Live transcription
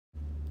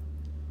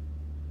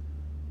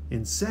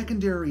In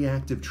secondary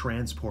active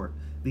transport,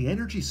 the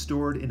energy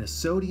stored in a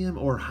sodium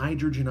or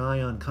hydrogen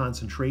ion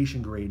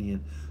concentration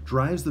gradient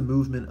drives the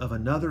movement of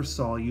another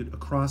solute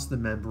across the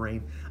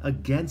membrane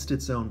against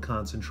its own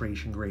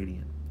concentration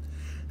gradient.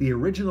 The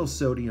original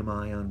sodium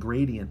ion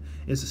gradient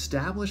is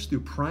established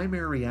through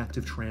primary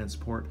active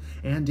transport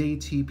and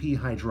ATP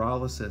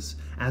hydrolysis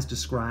as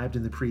described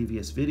in the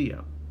previous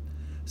video.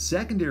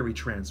 Secondary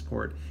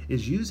transport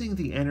is using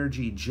the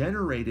energy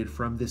generated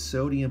from this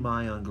sodium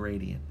ion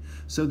gradient,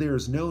 so there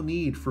is no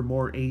need for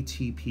more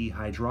ATP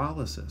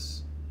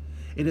hydrolysis.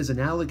 It is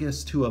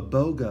analogous to a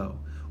BOGO,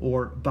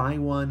 or buy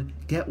one,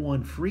 get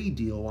one free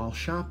deal while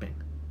shopping.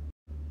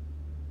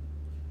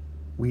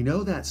 We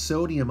know that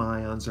sodium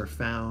ions are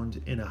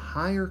found in a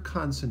higher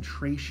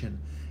concentration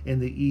in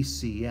the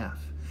ECF,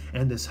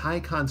 and this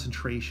high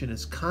concentration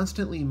is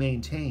constantly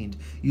maintained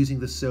using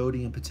the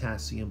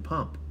sodium-potassium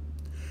pump.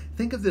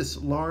 Think of this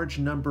large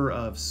number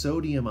of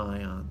sodium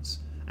ions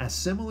as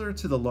similar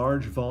to the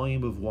large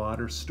volume of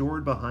water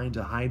stored behind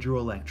a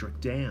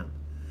hydroelectric dam.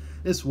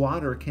 This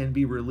water can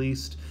be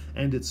released,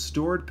 and its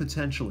stored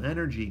potential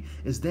energy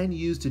is then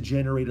used to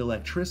generate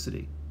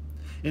electricity.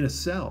 In a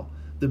cell,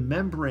 the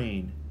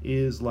membrane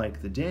is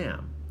like the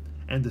dam,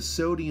 and the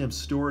sodium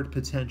stored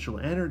potential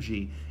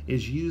energy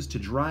is used to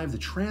drive the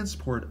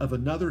transport of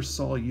another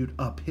solute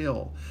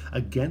uphill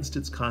against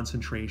its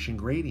concentration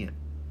gradient.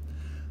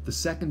 The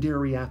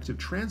secondary active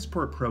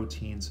transport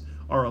proteins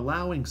are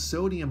allowing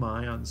sodium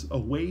ions a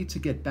way to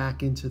get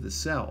back into the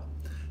cell,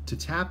 to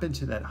tap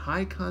into that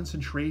high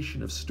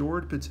concentration of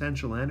stored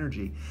potential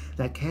energy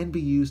that can be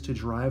used to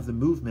drive the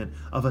movement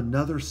of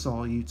another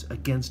solute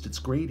against its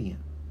gradient.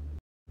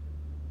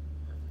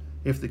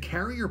 If the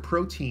carrier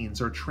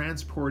proteins are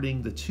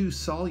transporting the two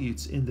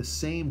solutes in the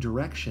same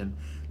direction,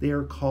 they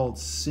are called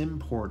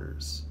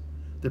symporters.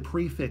 The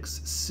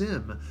prefix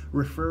sym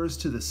refers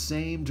to the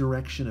same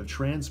direction of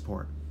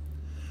transport.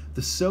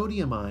 The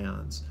sodium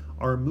ions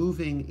are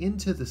moving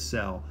into the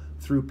cell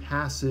through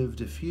passive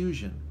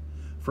diffusion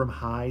from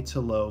high to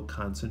low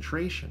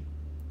concentration.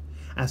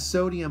 As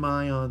sodium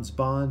ions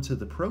bond to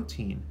the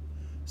protein,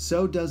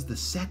 so does the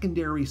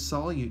secondary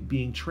solute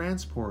being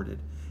transported,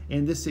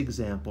 in this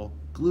example,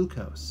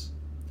 glucose.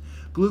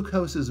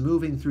 Glucose is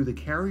moving through the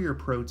carrier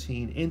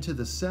protein into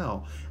the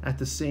cell at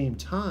the same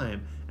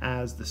time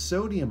as the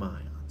sodium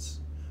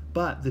ions,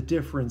 but the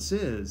difference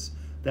is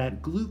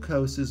that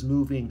glucose is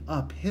moving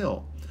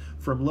uphill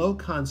from low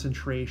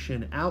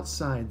concentration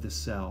outside the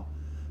cell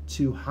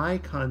to high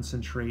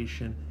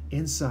concentration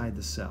inside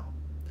the cell.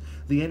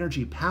 The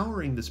energy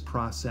powering this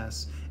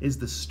process is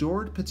the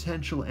stored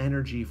potential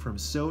energy from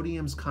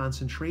sodium's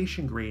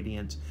concentration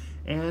gradient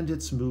and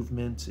its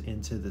movement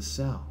into the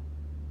cell.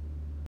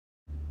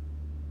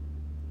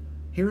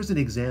 Here's an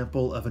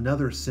example of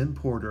another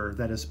symporter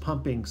that is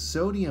pumping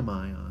sodium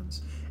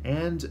ions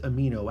and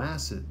amino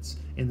acids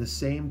in the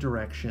same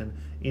direction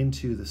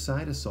into the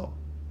cytosol.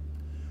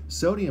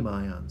 Sodium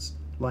ions,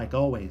 like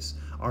always,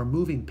 are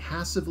moving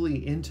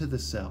passively into the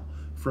cell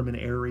from an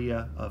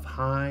area of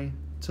high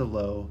to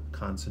low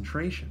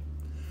concentration.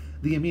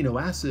 The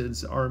amino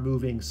acids are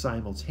moving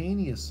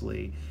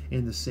simultaneously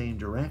in the same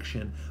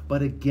direction,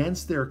 but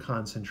against their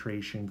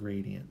concentration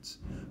gradients,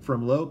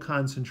 from low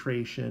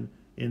concentration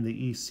in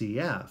the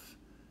ECF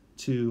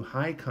to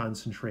high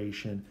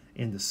concentration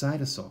in the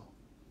cytosol.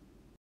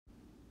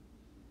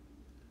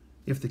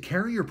 If the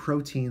carrier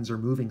proteins are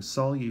moving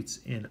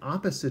solutes in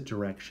opposite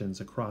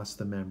directions across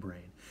the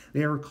membrane,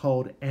 they are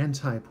called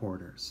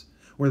antiporters,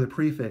 where the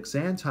prefix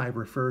anti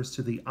refers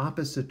to the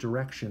opposite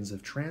directions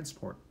of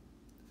transport.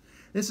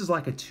 This is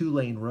like a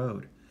two-lane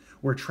road,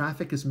 where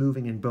traffic is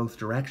moving in both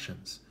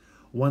directions,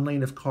 one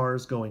lane of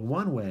cars going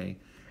one way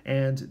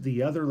and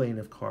the other lane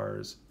of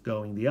cars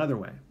going the other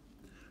way.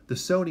 The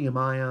sodium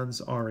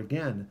ions are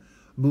again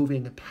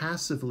moving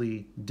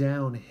passively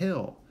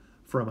downhill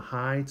from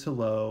high to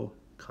low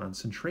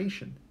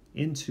concentration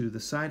into the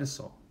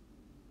cytosol.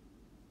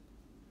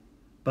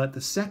 But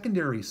the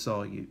secondary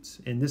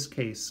solutes, in this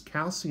case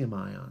calcium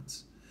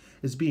ions,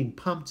 is being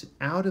pumped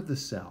out of the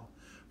cell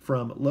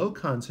from low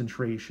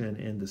concentration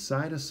in the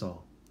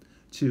cytosol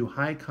to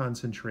high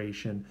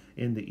concentration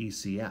in the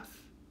ECF.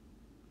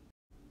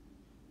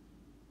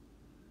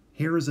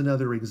 Here is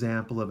another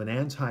example of an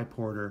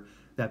antiporter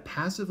that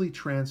passively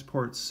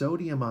transports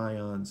sodium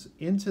ions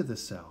into the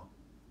cell,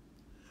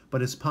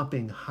 but is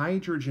pumping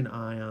hydrogen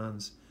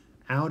ions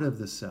out of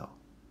the cell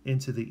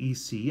into the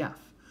ECF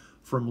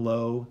from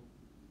low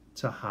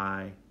to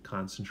high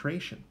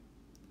concentration.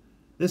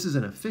 This is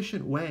an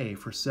efficient way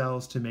for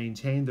cells to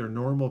maintain their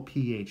normal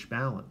pH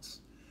balance.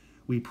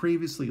 We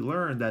previously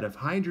learned that if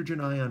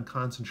hydrogen ion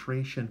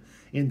concentration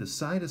in the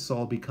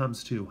cytosol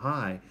becomes too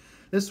high,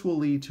 this will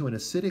lead to an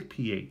acidic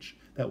pH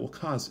that will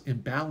cause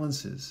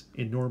imbalances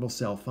in normal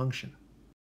cell function.